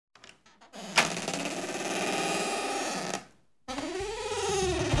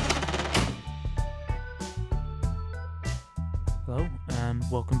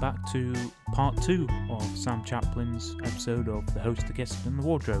welcome back to part 2 of Sam Chaplin's episode of The Host, the Guest and the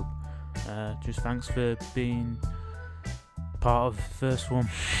Wardrobe. Just thanks for being part of the first one.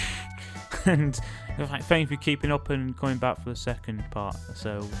 And thank you for keeping up and coming back for the second part.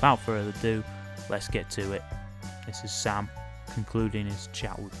 So without further ado, let's get to it. This is Sam concluding his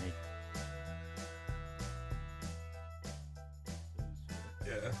chat with me.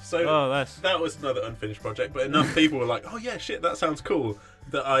 So that was another unfinished project, but enough people were like, oh yeah, shit, that sounds cool,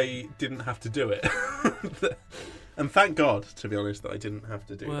 that I didn't have to do it. And thank God, to be honest, that I didn't have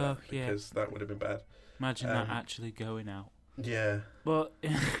to do that, because that would have been bad. Imagine that actually going out. Yeah. But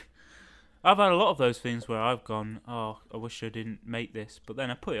I've had a lot of those things where I've gone, oh, I wish I didn't make this, but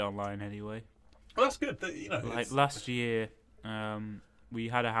then I put it online anyway. Well, that's good. Like last year, we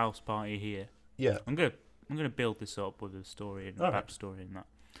had a house party here. Yeah. I'm gonna build this up with a story and a backstory and that.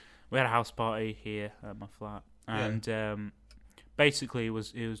 We had a house party here at my flat, and basically it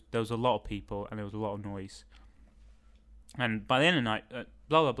was there was a lot of people and there was a lot of noise. And by the end of the night,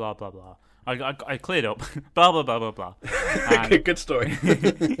 blah blah blah blah blah. I cleared up, blah blah blah blah blah. Good story.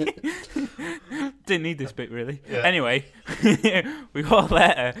 Didn't need this bit really. Yeah. Anyway, we got a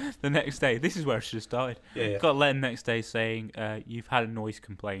letter the next day. This is where I should have started. Yeah. Got a letter the next day saying you've had a noise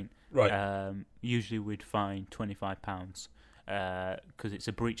complaint. Right. Usually we'd fine £25 because it's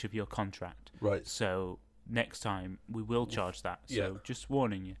a breach of your contract. Right. So next time we will charge that. So just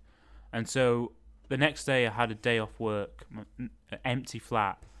warning you. And so the next day I had a day off work, an empty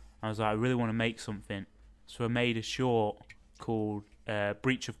flat. I was like, I really want to make something. So I made a short called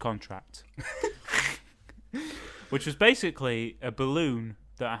Breach of Contract. Which was basically a balloon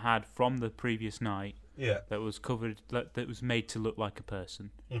that I had from the previous night. Yeah. That was covered, that was made to look like a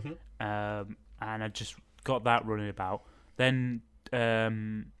person. Mm-hmm. And I just got that running about. Then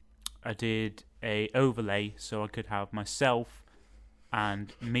I did a overlay so I could have myself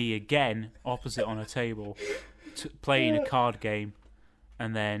and me again opposite on a table playing a card game.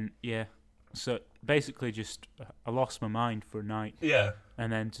 And then, so basically just I lost my mind for a night. Yeah.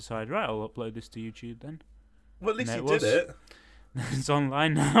 And then decided, right, I'll upload this to YouTube then. Well, at least you did it. It's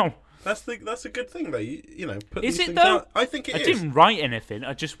online now. That's a good thing, though. You know, put is these it things though? out. I think it is. I didn't write anything.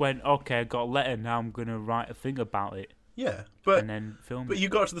 I just went, okay, I got a letter. Now I'm gonna write a thing about it. Yeah, and then film. But you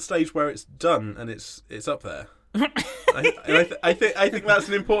got to the stage where it's done and it's up there. I think that's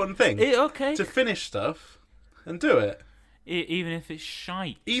an important thing. To finish stuff and do it. Even if it's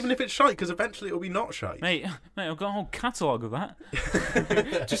shite. Even if it's shite, because eventually it will be not shite. Mate, I've got a whole catalogue of that.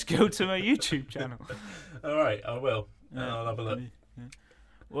 Just go to my YouTube channel. All right, I will. I'll have a look. Yeah.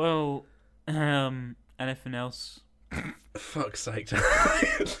 Well, anything else? Fuck's sake.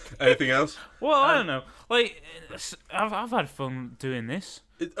 Anything else? Well, I don't know. Like, I've had fun doing this.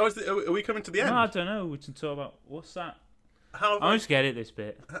 Are we coming to the end? No, I don't know. We can talk about... What's that? I'm just get it, this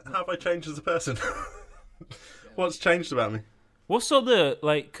bit. How have I changed as a person? What's changed about me? What's other,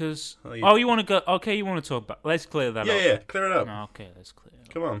 like, because... you want to go... Okay, you want to talk about... Let's clear that up. Yeah, clear it up. Oh, okay, let's clear it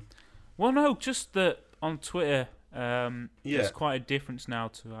up. Come on. Well, no, just that on Twitter, there's quite a difference now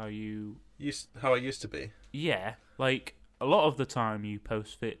to how you... How I used to be? Yeah, like, a lot of the time you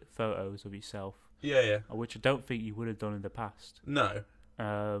post fit photos of yourself. Yeah. Which I don't think you would have done in the past. No.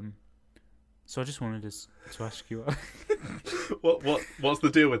 So I just wanted to ask you... What's the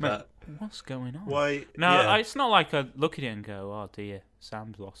deal with that? What's going on? Why? No, it's not like I look at it and go, "Oh dear,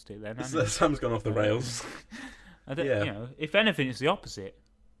 Sam's lost it." Then Sam's gone off the rails. I don't. You know, if anything, it's the opposite.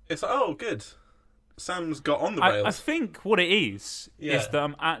 It's like, oh, good. Sam's got on the rails. I think what it is that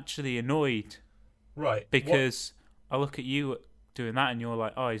I'm actually annoyed, right? Because I look at you doing that, and you're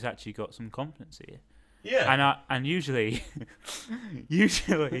like, "Oh, he's actually got some confidence here." Yeah. And usually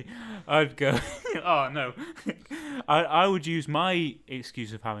I'd go, oh no, I would use my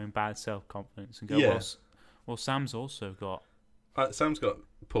excuse of having bad self-confidence and go, well, Sam's also got. Sam's got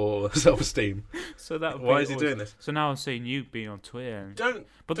poor self-esteem. So that why is he doing this? So now I'm seeing you being on Twitter.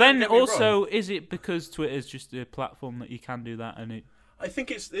 But then also, is it because Twitter is just a platform that you can do that? And I think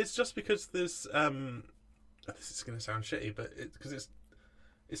it's just because there's this is going to sound shitty, but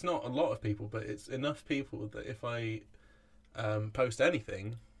it's not a lot of people, but it's enough people that if I post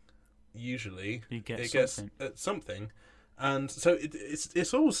anything, usually it gets something, and so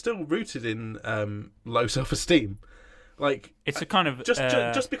it's all still rooted in low self-esteem. Like it's a kind of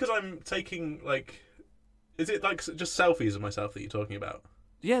just because I'm taking is it like just selfies of myself that you're talking about?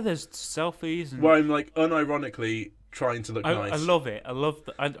 Yeah, there's selfies where I'm like unironically trying to look nice. I love it. I love.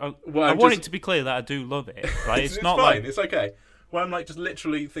 I want it to be clear that I do love it. Right? It's not fine. Like it's okay. Where I'm like just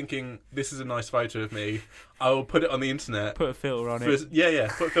literally thinking, this is a nice photo of me. I will put it on the internet. Put a filter on it.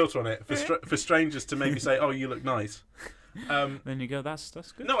 Put a filter on it for strangers to maybe say, oh, you look nice. Then you go, that's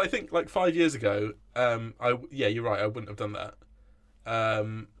good. No, I think like 5 years ago, you're right. I wouldn't have done that.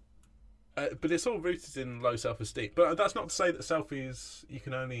 But it's all rooted in low self-esteem. But that's not to say that selfies, you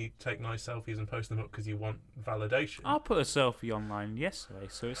can only take nice selfies and post them up because you want validation. I put a selfie online yesterday,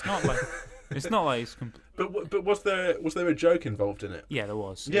 so it's not like it's But was there a joke involved in it? Yeah, there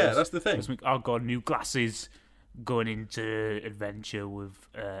was. That's the thing. I've got new glasses going into adventure with,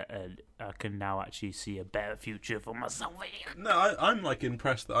 I can now actually see a better future for myself. No, I'm like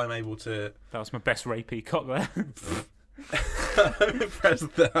impressed that I'm able to. That was my best Ray Peacock there. I'm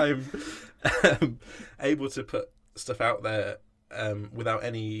impressed that I'm able to put stuff out there without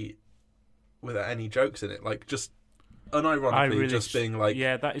any jokes in it, like just unironically, just being like,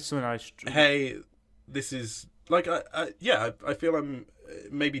 yeah, that is something hey, this is like, I feel I'm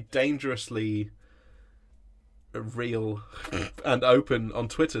maybe dangerously real and open on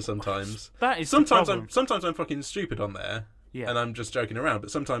Twitter sometimes. That is sometimes I'm fucking stupid on there. Yeah. And I'm just joking around,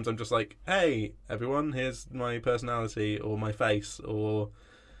 but sometimes I'm just like, hey, everyone, here's my personality or my face or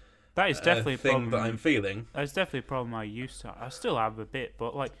that is definitely a thing problem that I'm feeling. That's definitely a problem I used to. I still have a bit,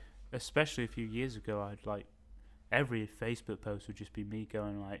 but like, especially a few years ago, I'd like every Facebook post would just be me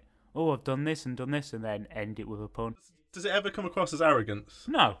going like, oh, I've done this, and then end it with a pun. Does it ever come across as arrogance?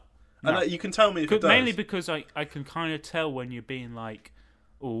 No. And you can tell me if it does. Mainly because I can kind of tell when you're being like,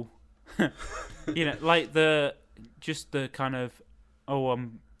 oh, like the kind of, oh,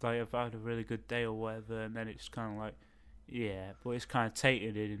 like I've had a really good day or whatever, and then it's kind of like, yeah, but it's kind of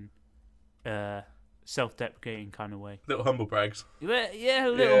tainted in self-deprecating kind of way. Little humble brags. Yeah,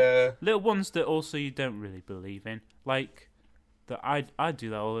 little ones that also you don't really believe in. Like that, I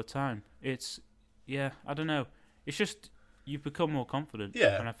do that all the time. It's I don't know. It's just you've become more confident.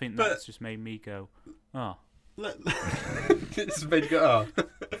 Yeah, and I think that's just made me go, oh. It's made you go, oh.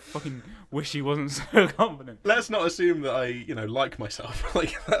 Fucking wish he wasn't so confident. Let's not assume that I, like myself.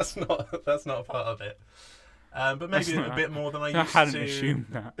 Like that's not a part of it. But maybe a bit more than I used to. I hadn't assumed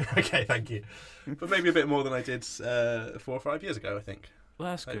that. Okay, thank you. But maybe a bit more than I did 4 or 5 years ago, I think. Well,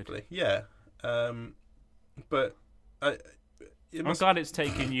 that's hopefully. good. Yeah. But I'm glad it's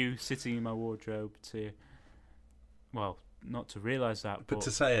taken you sitting in my wardrobe to, well, not to realise that, but to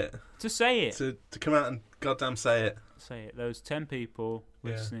say it. To say it. To come out and goddamn say it. Say it. Those 10 people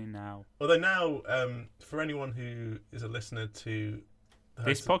listening now. Although now, for anyone who is a listener to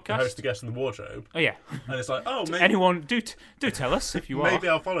this podcast, the host, the guest, and the wardrobe. Oh yeah. And it's like, oh, maybe anyone do tell us if you are. Maybe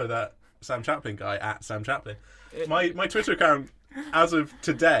I'll follow that Sam Chaplin guy at Sam Chaplin. My Twitter account, as of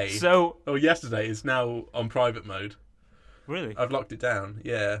today, or yesterday, is now on private mode. Really? I've locked it down.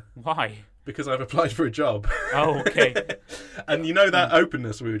 Yeah. Why? Because I've applied for a job. Oh, okay. And you know that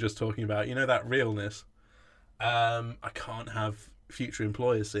openness we were just talking about. You know that realness. I can't have future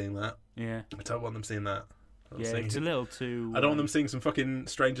employers seeing that. Yeah. I don't want them seeing that. It's a little too... I don't want them seeing some fucking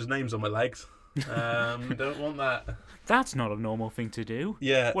strangers' names on my legs. Don't want that. That's not a normal thing to do.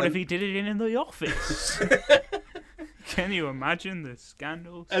 Yeah. What if he did it in the office? Can you imagine the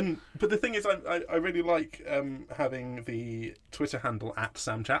scandals? But the thing is, I really like having the Twitter handle at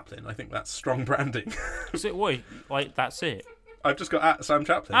Sam Chaplin. I think that's strong branding. Is it? Wait, like that's it? I've just got at Sam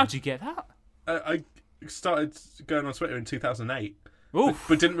Chaplin. How'd you get that? I started going on Twitter in 2008, Oof.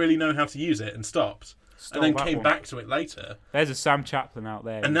 but didn't really know how to use it and stopped. And then came back to it later. There's a Sam Chaplin out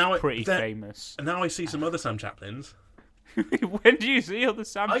there. And now pretty famous. And now I see some other Sam Chaplins. When do you see other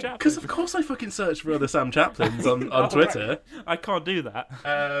Sam Chaplins? Because of course I fucking search for other Sam Chaplins on Twitter. Right. I can't do that.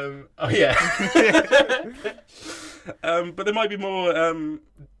 Oh yeah. But there might be more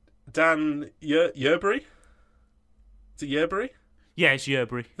Dan Yerbury. Is it Yerbury? Yeah, it's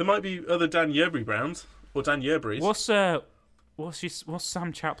Yerbury. There might be other Dan Yerbury Browns or Dan Yerburys. What's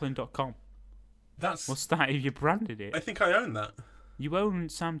samchaplin.com? What's that? Have you branded it? I think I own that. You own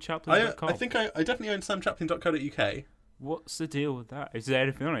samchaplin.com? I think I definitely own samchaplin.co.uk. What's the deal with that? Is there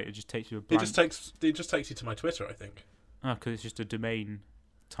anything on it? It just takes you a blank... It just takes you to my Twitter, I think. Oh, because it's just a domain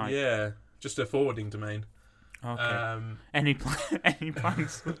type. Yeah, just a forwarding domain. Okay. Any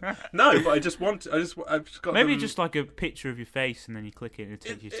plans? No, but I've just got maybe just like a picture of your face, and then you click it, and it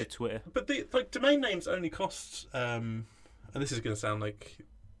takes you to Twitter. But the domain names only cost, and this is going to sound like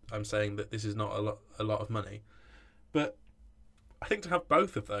I'm saying that this is not a lot of money, but I think to have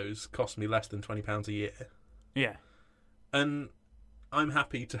both of those cost me less than £20 a year. Yeah. And I'm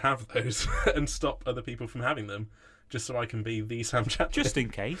happy to have those and stop other people from having them, just so I can be the Sam Chaplin. Just in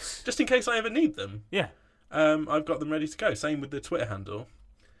case. Just in case I ever need them. Yeah. I've got them ready to go. Same with the Twitter handle.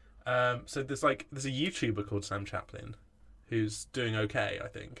 So there's a YouTuber called Sam Chaplin, who's doing okay, I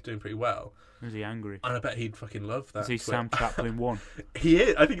think, doing pretty well. Is he angry? And I bet he'd fucking love that. Is he Twitter. Sam Chaplin 1? He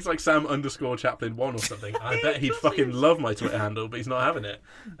is. I think it's like Sam_Chaplin 1 or something. I bet he'd fucking love my Twitter handle, but he's not having it.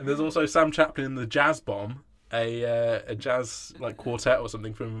 And there's also Sam Chaplin in the Jazz Bomb, a jazz like quartet or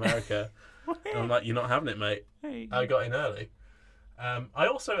something from America. And I'm like, you're not having it, mate. Hey. I got in early. I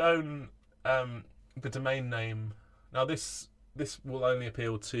also own the domain name. Now this will only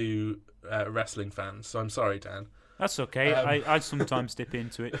appeal to wrestling fans, so I'm sorry, Dan. That's okay. I sometimes dip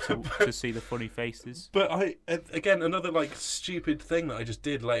into it to see the funny faces. But again, another like stupid thing that I just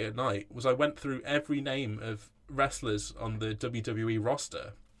did late at night was I went through every name of wrestlers on the WWE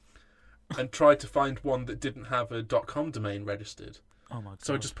roster and tried to find one that didn't have a .com domain registered. Oh my god!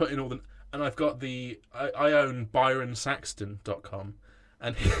 So I just put in all the, and I've got I own ByronSaxton.com,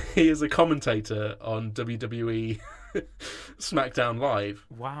 and he is a commentator on WWE SmackDown Live.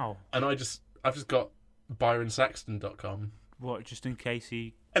 Wow! And I've just got ByronSaxton.com. What? Just in case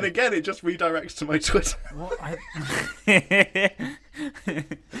he. And again, it just redirects to my Twitter. What?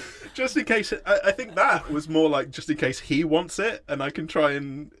 Just in case. I think that was more like just in case he wants it, and I can try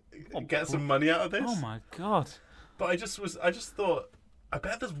and get some money out of this. Oh my god! But I just thought, I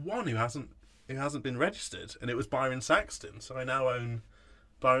bet there's one who hasn't been registered, and it was Byron Saxton. So I now own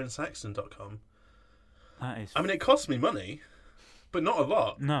ByronSaxton.com. That is. I mean, it costs me money, but not a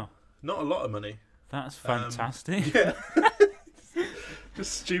lot. No. Not a lot of money. That's fantastic. Yeah.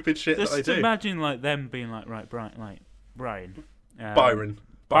 Just stupid shit Just that I do. imagine like them being like, right, Brian, Byron.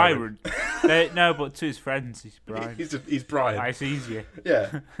 No, but to his friends, he's Brian. He's Brian. It's easier.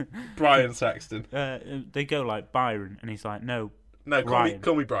 Yeah. Brian Saxton. They go like Byron, and he's like, no,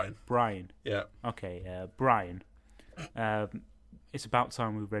 call me Brian. Brian. Yeah. Okay, Brian. It's about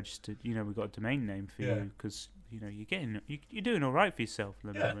time we registered. We got a domain name for you because you're doing all right for yourself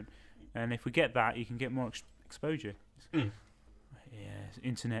at the moment. And if we get that, you can get more exposure. Mm. Yeah,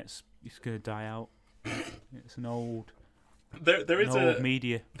 internet's going to die out. It's an old. There is old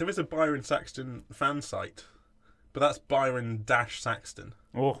media. There is a Byron Saxton fan site, but that's Byron-Saxton.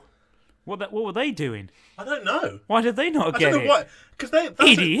 Oh, what were they doing? I don't know. Why did they not get it? I don't know why. Because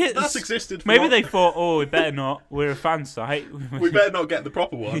idiots. That's existed. Maybe they thought, we better not. We're a fan site. We better not get the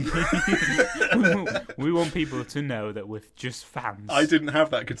proper one. We want people to know that we're just fans. I didn't have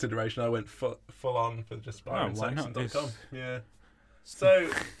that consideration. I went full on for just ByronSaxton.com. Yeah. So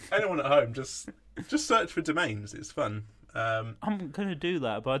anyone at home, just search for domains. It's fun. I'm gonna do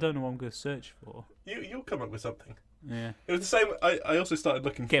that, but I don't know what I'm gonna search for. You'll come up with something. Yeah. It was the same. I also started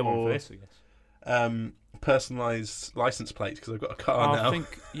looking Get for one first, I guess. Personalised license plates because I've got a car now. I think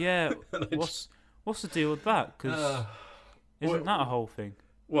what's the deal with that? Because isn't that a whole thing?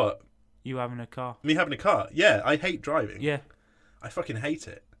 What? You having a car? Me having a car? Yeah, I hate driving. Yeah. I fucking hate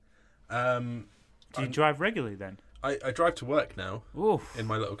it. Do you drive regularly then? I drive to work now. Oof. In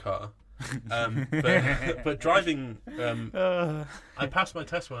my little car. But driving, I passed my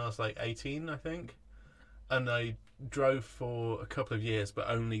test when I was like 18, I think, and I drove for a couple of years, but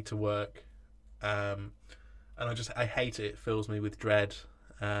only to work. And I hate it. It fills me with dread.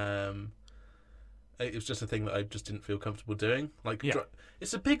 It was just a thing that I just didn't feel comfortable doing. Like,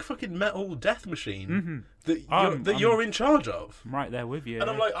 it's a big fucking metal death machine that you're in charge of. I'm right there with you. And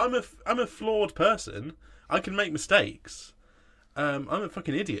I'm like, I'm a flawed person. I can make mistakes. I'm a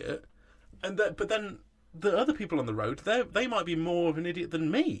fucking idiot. But then the other people on the road, they might be more of an idiot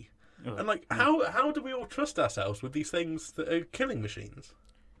than me. Oh, and like, how do we all trust ourselves with these things that are killing machines?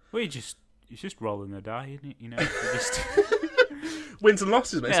 Well, it's just rolling the die, isn't it? Just wins and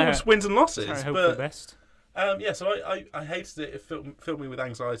losses, mate. Yeah. It's almost wins and losses. I hope for the best. So I hated it. It filled me with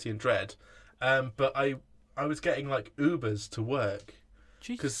anxiety and dread. But I was getting like Ubers to work.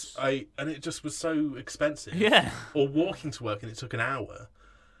 Because and it just was so expensive. Yeah. Or walking to work and it took an hour.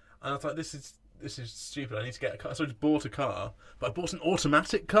 And I was like, this is stupid. I need to get a car. So I just bought a car, but I bought an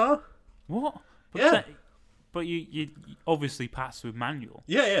automatic car. What? But you obviously passed with manual.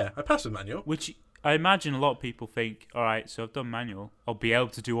 Yeah, I passed with manual. Which I imagine a lot of people think, all right, so I've done manual, I'll be able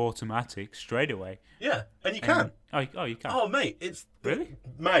to do automatic straight away. Yeah, and you can. You can. Oh, mate, it's... Really?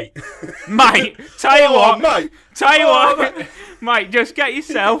 Mate. Mate, tell you what. Mate. Tell you what. Mate, just get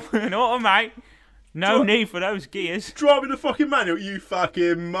yourself an automatic. No need for those gears. Driving the fucking manual, you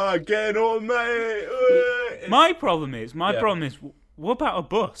fucking mug, get on, mate. My problem is, what about a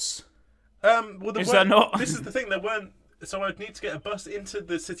bus? There not? This is the thing, there weren't... So I'd need to get a bus into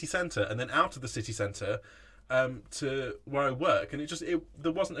the city centre and then out of the city centre to where I work. And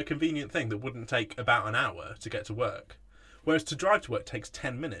there wasn't a convenient thing that wouldn't take about an hour to get to work. Whereas to drive to work takes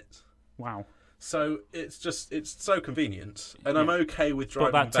 10 minutes. Wow. So it's so convenient. And I'm okay with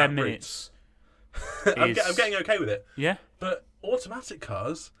driving that 10 route. minutes I'm getting okay with it. Yeah. But automatic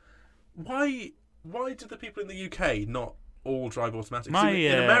cars, why do the people in the UK not all drive automatic? So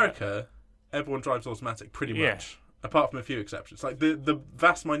in America, everyone drives automatic pretty much, apart from a few exceptions. Like the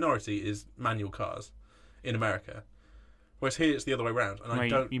vast minority is manual cars in America, whereas here it's the other way around. And I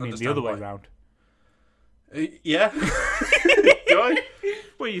don't. You mean the other way around? Yeah. Do I?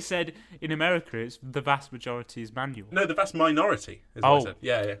 Well, you said in America it's the vast majority is manual. No, the vast minority is what I said.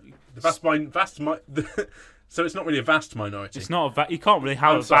 Yeah. The so it's not really a vast minority. It's not you can't really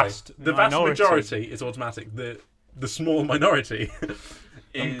have a vast The minority. vast majority is automatic. The small minority is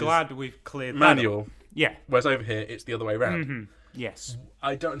I'm glad we've cleared manual. that up. Yeah. Whereas over here it's the other way around. Mm-hmm. Yes.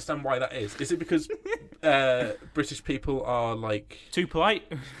 I don't understand why that is. Is it because British people are like too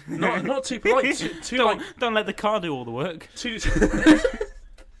polite? Not too polite. Don't let the car do all the work.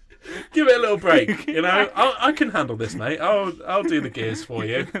 Give it a little break, you know. I can handle this, mate. I'll do the gears for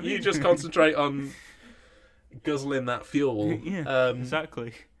you. You just concentrate on guzzling that fuel. Yeah,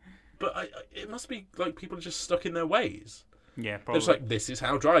 exactly. But it must be like people are just stuck in their ways. Yeah, probably. They're just like, this is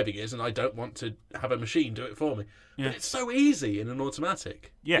how driving is, and I don't want to have a machine do it for me. Yeah. But it's so easy in an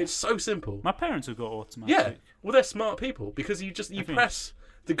automatic. Yeah, it's so simple. My parents have got automatic. Yeah, well, they're smart people because you press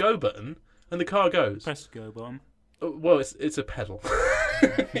the go button and the car goes. Press the go button. Well, it's a pedal.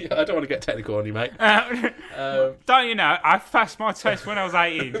 I don't want to get technical on you, mate. Don't you know? I passed my test when I was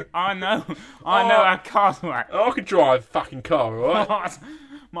 18. I know how cars work. I can drive a fucking car, alright?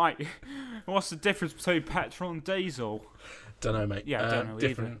 Mate, what's the difference between petrol and diesel? Don't know, mate. Yeah, I don't know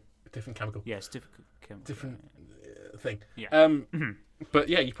different chemical. Yeah, it's different. Different thing. Yeah. But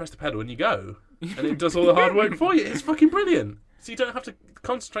yeah, you press the pedal and you go, and it does all the hard work for you. It's fucking brilliant. So you don't have to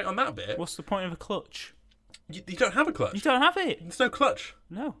concentrate on that bit. What's the point of a clutch? You don't have a clutch. You don't have it. There's no clutch.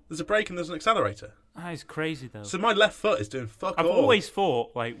 No. There's a brake and there's an accelerator. That is crazy, though. So my left foot is doing fuck all. I've always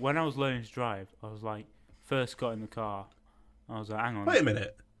thought, like, when I was learning to drive, I was like, first got in the car, I was like, hang on. Wait a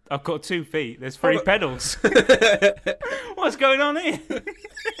minute. I've got 2 feet. There's 3 pedals. What's going on here?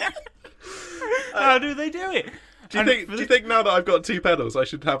 How do they do it? Do you think now that I've got 2 pedals, I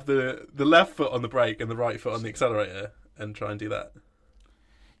should have the left foot on the brake and the right foot on the accelerator and try and do that?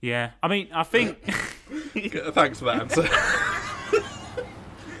 Yeah. I mean, I think... Thanks for that answer.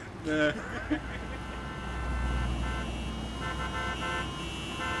 Yeah.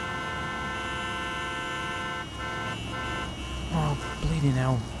 Oh, bleeding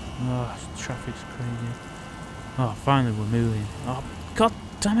hell. Oh, traffic's crazy. Oh, finally we're moving. Oh, god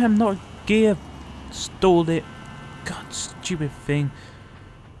damn it, I'm not gear. Stalled it. God, stupid thing.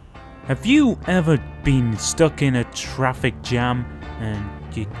 Have you ever been stuck in a traffic jam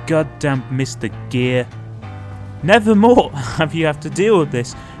and you goddamn missed the gear? Never more have you have to deal with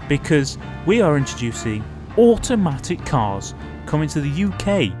this because we are introducing automatic cars coming to the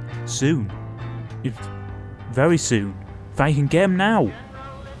UK soon. Very soon. In fact, you can get them now.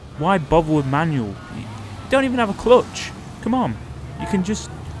 Why bother with manual? You don't even have a clutch. Come on. You can just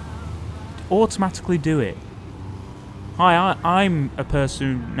automatically do it. Hi, I'm a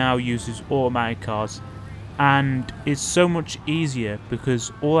person who now uses automatic cars, and it's so much easier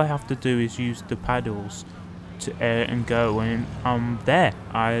because all I have to do is use the pedals to and go, and I'm there.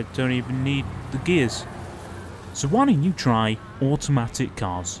 I don't even need the gears. So why don't you try automatic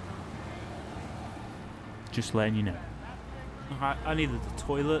cars? Just letting you know. I needed the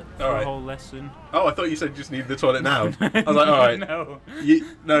toilet for the whole lesson. Oh, I thought you said you just needed the toilet now. I was like, all right. No.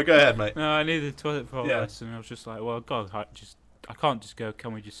 No, go ahead, mate. No, I needed the toilet for the whole lesson. I was just like, well, God, I can't just go.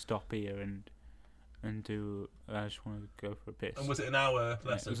 Can we just stop here and do? I just want to go for a piss. And was it an hour lesson?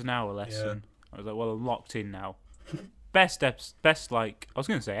 Yeah, it was an hour lesson. Yeah. I was like, well, I'm locked in now. Best like I was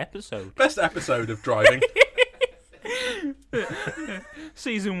going to say episode. Best episode of driving.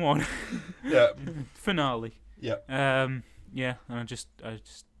 Season 1. Yeah. Finale. Yeah. Yeah, and I just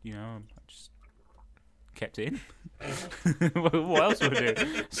kept it in. What else would I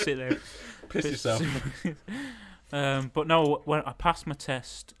do? Sit there, piss yourself. But no, when I passed my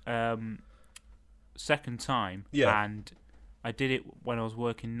test second time, and I did it when I was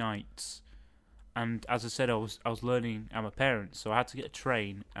working nights, and as I said, I was learning at my parents', so I had to get a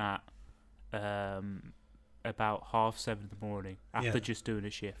train at about 7:30 in the morning after just doing a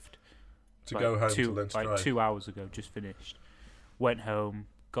shift. To go home to learn to drive. 2 hours ago, just finished. Went home,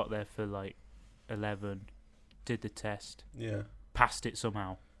 got there for 11, did the test. Yeah. Passed it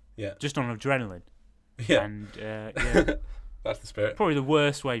somehow. Yeah. Just on adrenaline. Yeah. And that's the spirit. Probably the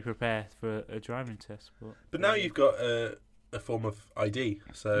worst way to prepare for a driving test. But now you've got a a form of ID.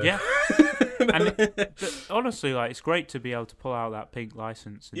 So Yeah. And honestly, like, it's great to be able to pull out that pink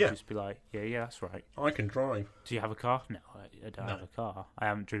license and just be like, yeah, that's right. I can drive. Do you have a car? No, I don't have a car. I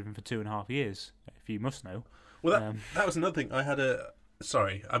haven't driven for 2.5 years, if you must know. Well, that was another thing. I had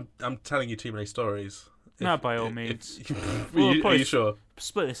Sorry, I'm telling you too many stories. No, by all means. Are you sure?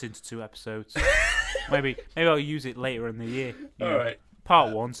 Split this into 2 episodes. maybe I'll use it later in the year. All right.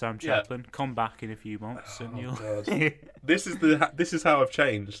 Part 1, Sam Chaplin. Come back in a few months, and you'll. God. This is how I've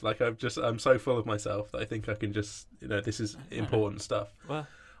changed. Like I'm so full of myself that I think I can just this is important stuff. Well,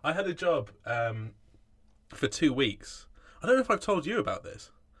 I had a job for 2 weeks. I don't know if I've told you about this.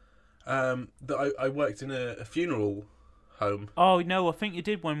 That I worked in a funeral home. Oh no, I think you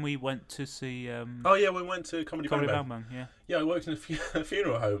did when we went to see. Oh yeah, we went to Comedy Bang Bang. Bang. Yeah. Yeah, I worked in a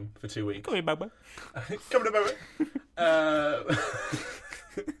funeral home for 2 weeks. Comedy Bang Bang. Comedy Bang Bang.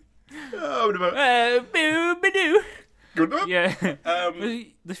 Good enough. Yeah.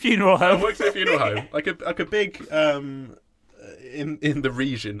 The funeral home. I worked in a funeral home, like a big in the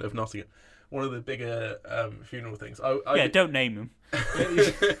region of Nottingham. One of the bigger funeral things. Don't name them.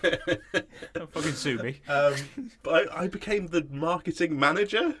 Don't fucking sue me. But I became the marketing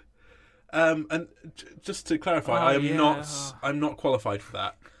manager. And just to clarify, I'm not qualified for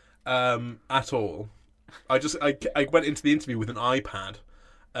that at all. I went into the interview with an iPad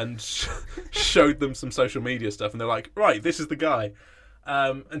and showed them some social media stuff, and they're like, "Right, this is the guy."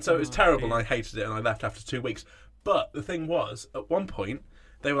 And so it was terrible, and I hated it, and I left after 2 weeks. But the thing was, at one point,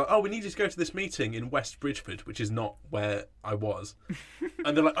 they were like, "Oh, we need you to go to this meeting in West Bridgeford," which is not where I was.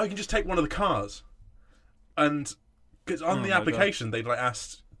 And they're like, "Oh, you can just take one of the cars." And because on the application, they'd like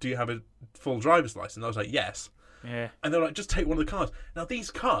asked, "Do you have a full driver's license?" I was like, "Yes." Yeah. And they're like, "Just take one of the cars." Now,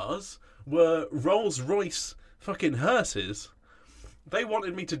 these cars were Rolls-Royce fucking hearses. They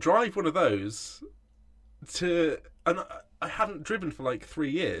wanted me to drive one of those and I hadn't driven for like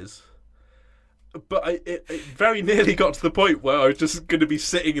 3 years. But it very nearly got to the point where I was just going to be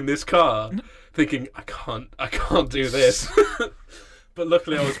sitting in this car thinking, I can't do this. But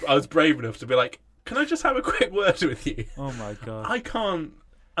luckily I was brave enough to be like, "Can I just have a quick word with you?" Oh my God. I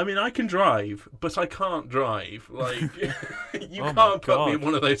can drive, but I can't drive. Like, you Oh can't put me in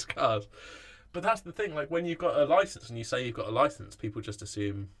one of those cars. But that's the thing, like, when you've got a license and you say you've got a license, people just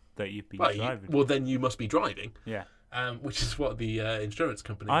assume that you've been driving. Well, then you must be driving. Yeah. Which is what the insurance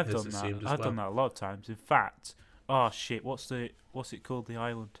company I've has done assumed that. as I've well. done that a lot of times. In fact, what's it called? The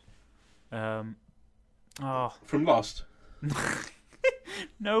island. From Lost?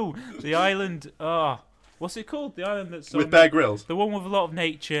 No, the island. What's it called? The island that's with Bear Grylls. The one with a lot of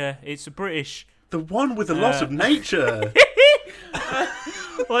nature. It's a British. The one with a lot of nature.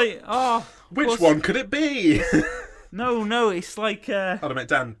 Which one could it be? No, it's like. Hold on a minute,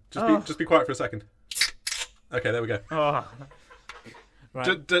 Dan. Just be quiet for a second. Okay, there we go.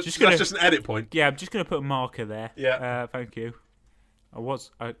 Right. That's just an edit point. Yeah, I'm just gonna put a marker there. Yeah. Thank you.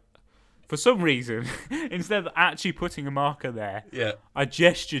 For some reason, instead of actually putting a marker there, I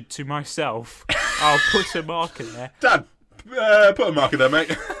gestured to myself. I'll put a marker there. Dan, put a marker there,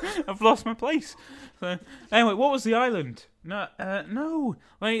 mate. I've lost my place. So, anyway, what was the island? No,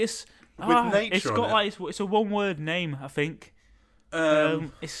 like it's with nature. It's got on it. it's a one-word name, I think.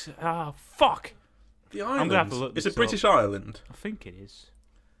 It's fuck. The island. I'm gonna have to look. It's a British island. I think it is.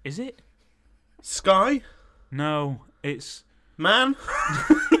 Is it? Skye? No, it's Man.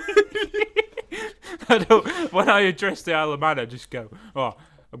 When I address the Isle of Man, I just go, "Oh,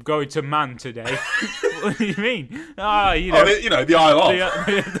 I'm going to Man today." What do you mean? The Isle of.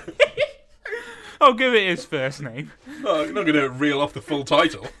 I'll give it his first name. No, I'm not going to reel off the full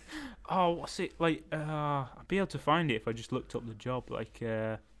title. Oh, what's it like? I'd be able to find it if I just looked up the job. Like,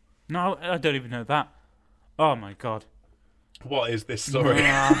 no, I don't even know that. Oh my God. What is this story?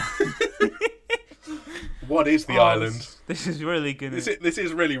 What is the island? This is really gonna. This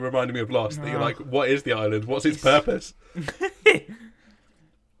is really reminding me of Lost. That you're like, what is the island? What's its purpose?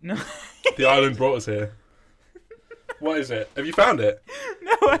 No. The island brought us here. What is it? Have you found it?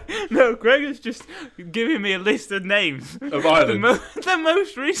 No. Greg is just giving me a list of names of islands. The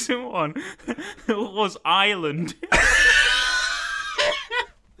most recent one was Ireland.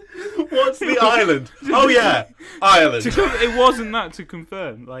 What's the island? Oh yeah, Ireland. It wasn't that to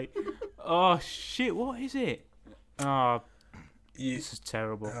confirm. Like, oh shit, what is it? This is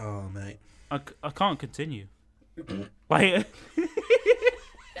terrible. Oh mate, I can't continue. Like.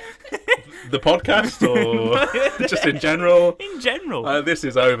 The podcast, or just in general? In general. This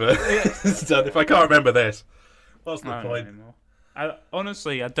is over. It's done. If I can't remember this, what's the point?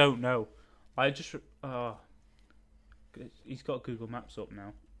 Honestly, I don't know. I just. He's got Google Maps up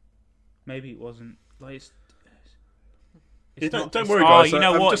now. Maybe it wasn't. Like, It's not, don't it's- worry, oh, guys. you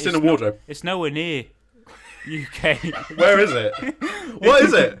know I'm what? just in It's a wardrobe. It's nowhere near UK. Where is it? What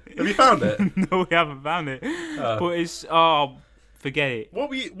is it? Have you found it? No, we haven't found it. But it's forget it.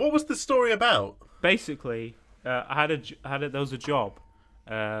 What was the story about? Basically, there was a job,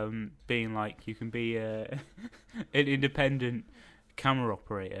 being like you can be an independent camera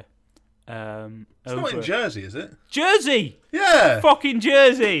operator. It's not in Jersey, is it? Jersey, Yeah. fucking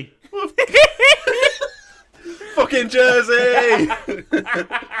Jersey. Fucking Jersey.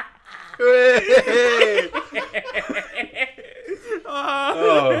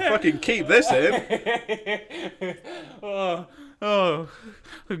 Oh, fucking keep this in.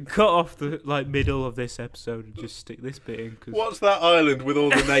 Cut off the middle of this episode and just stick this bit in. Cause... What's that island with all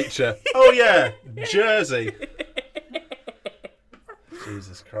the nature? Oh yeah, Jersey.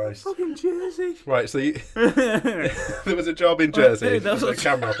 Jesus Christ. Fucking Jersey. Right, so there was a job in Jersey as a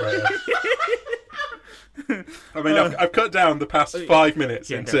camera operator. I mean, I've cut down the past 5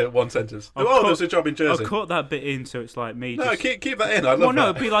 minutes into one sentence. There's a job in Jersey. I'll cut that bit in so it's like me. No, just... keep that in. I love that.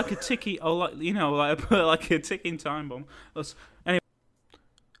 It'd be like a ticky. Or I put like a ticking time bomb. Anyway,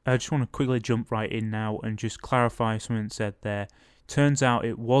 I just want to quickly jump right in now and just clarify something said there. Turns out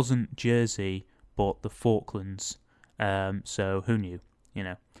it wasn't Jersey, but the Falklands. So who knew?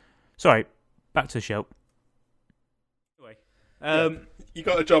 Sorry. Back to the show. Anyway, you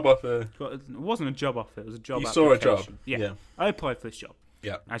got a job offer. it wasn't a job offer. It was a job. You saw a application. job. Yeah. I applied for this job.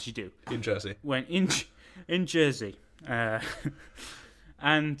 Yeah. As you do. In Jersey. Went in Jersey,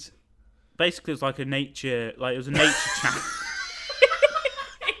 and basically it was like a nature channel.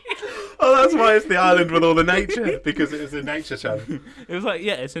 Oh, that's why it's the island with all the nature, because it is a nature channel. It was like,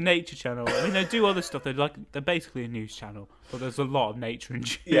 it's a nature channel. I mean, they do other stuff. They're basically a news channel, but there's a lot of nature in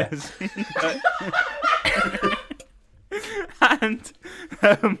Jersey. And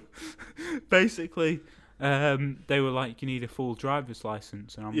basically, they were like, you need a full driver's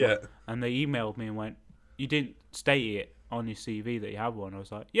license, and they emailed me and went, you didn't state it on your CV that you have one. I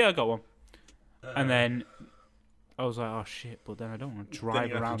was like, yeah, I got one. And then I was like, oh shit, but then I don't want to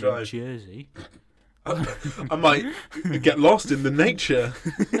drive around in Jersey. I might get lost in the nature.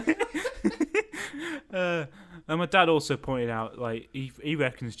 And my dad also pointed out, he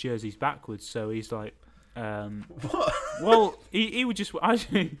reckons Jersey's backwards, so he's like, what? Well, he would just, when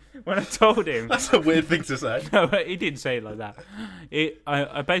I told him. That's a weird thing to say. No, he didn't say it like that.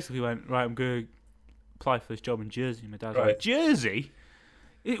 I basically went, right, I'm going to apply for this job in Jersey. And my dad's like, Jersey?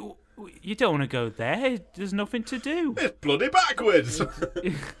 You don't want to go there. There's nothing to do. It's bloody backwards.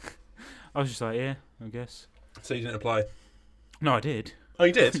 I was just like, yeah, I guess. So you didn't apply? No, I did. Oh,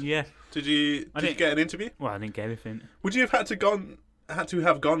 you did? Yeah. Did you get an interview? Well, I didn't get anything. Would you have had to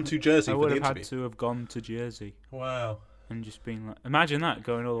have gone to Jersey I for the interview? would have had to have gone to Jersey. Wow. And just been like, imagine that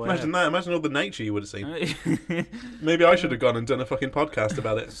going all the way. Imagine that. Imagine all the nature you would have seen. Maybe I should have gone and done a fucking podcast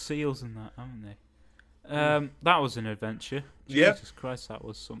about it. Seals and that, haven't they? That was an adventure. Yeah. Jesus Christ, that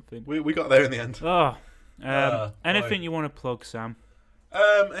was something. We got there in the end. Oh. Anything you want to plug, Sam?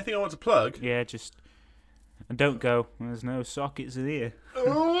 Anything I want to plug? Yeah, just... And don't go. There's no sockets in here.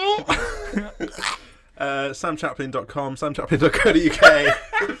 SamChaplin.com,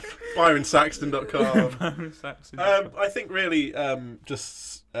 samchaplin.co.uk, ByronSaxton.com. Byron Saxton. I think really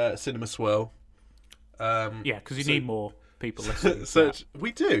just Cinema Swirl. Yeah, because you need more people listening.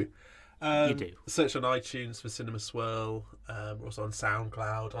 We do. You do. Search on iTunes for Cinema Swirl. We're also on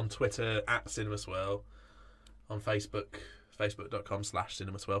SoundCloud, on Twitter @Cinema Swirl, on Facebook,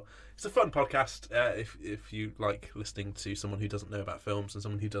 facebook.com/cinemaswirl. It's a fun podcast if you like listening to someone who doesn't know about films and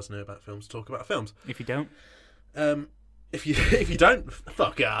someone who does know about films talk about films. If you don't, if you don't,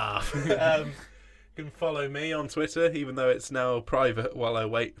 fuck off. You can follow me on Twitter, even though it's now private while I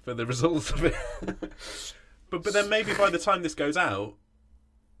wait for the results of it. but then maybe by the time this goes out,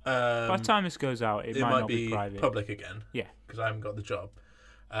 by the time this goes out, it might not be private. Public again. Yeah, because I haven't got the job.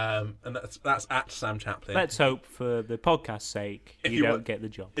 And that's at Sam Chaplin. Let's hope, for the podcast's sake, you don't get the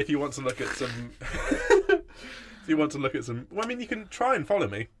job. If you want to look at some, well, I mean, you can try and follow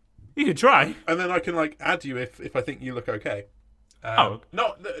me. You can try, and then I can add you if I think you look okay. Not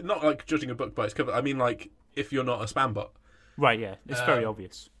like judging a book by its cover. I mean, if you're not a spam bot. Right? Yeah, it's very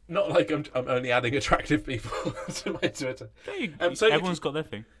obvious. Not like I'm only adding attractive people to my Twitter. So everyone's got their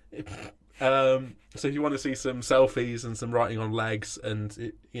thing. So if you want to see some selfies and some writing on legs,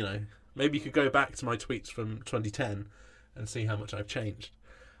 and maybe you could go back to my tweets from 2010 and see how much I've changed.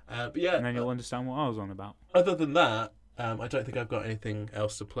 But yeah, and then you'll understand what I was on about. Other than that, I don't think I've got anything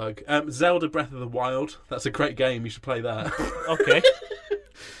else to plug. Zelda Breath of the Wild. That's a great game. You should play that. Okay.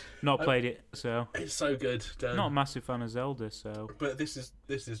 Not played it, so it's so good. Not a massive fan of Zelda, so. But this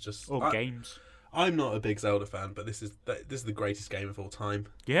is just games. I'm not a big Zelda fan, but this is the greatest game of all time.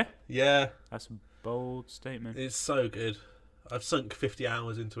 Yeah? Yeah. That's a bold statement. It's so good. I've sunk 50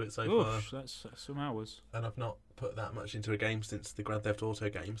 hours into it so Oof, far. that's some hours. And I've not put that much into a game since the Grand Theft Auto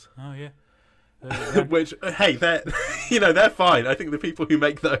games. Oh, yeah. Which, hey, they're fine. I think the people who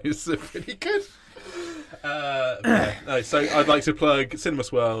make those are pretty good. So I'd like to plug Cinema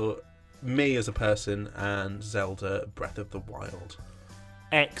Swirl, me as a person, and Zelda Breath of the Wild.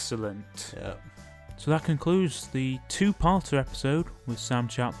 Excellent. Yeah. So that concludes the two-parter episode with Sam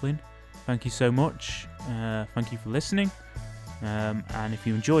Chaplin. Thank you so much. Thank you for listening. And if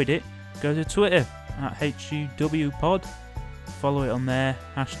you enjoyed it, go to Twitter at HUWPod. Follow it on there.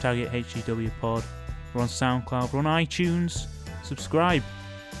 Hashtag it HUWPod. We're on SoundCloud. We're on iTunes. Subscribe.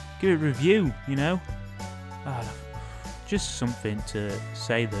 Give it a review, just something to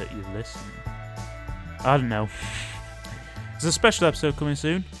say that you listen. I don't know. There's a special episode coming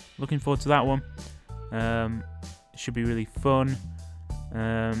soon. Looking forward to that one. It should be really fun.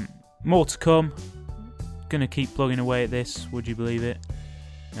 More to come. Gonna keep plugging away at this, would you believe it?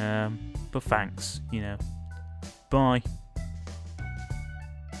 But thanks, Bye.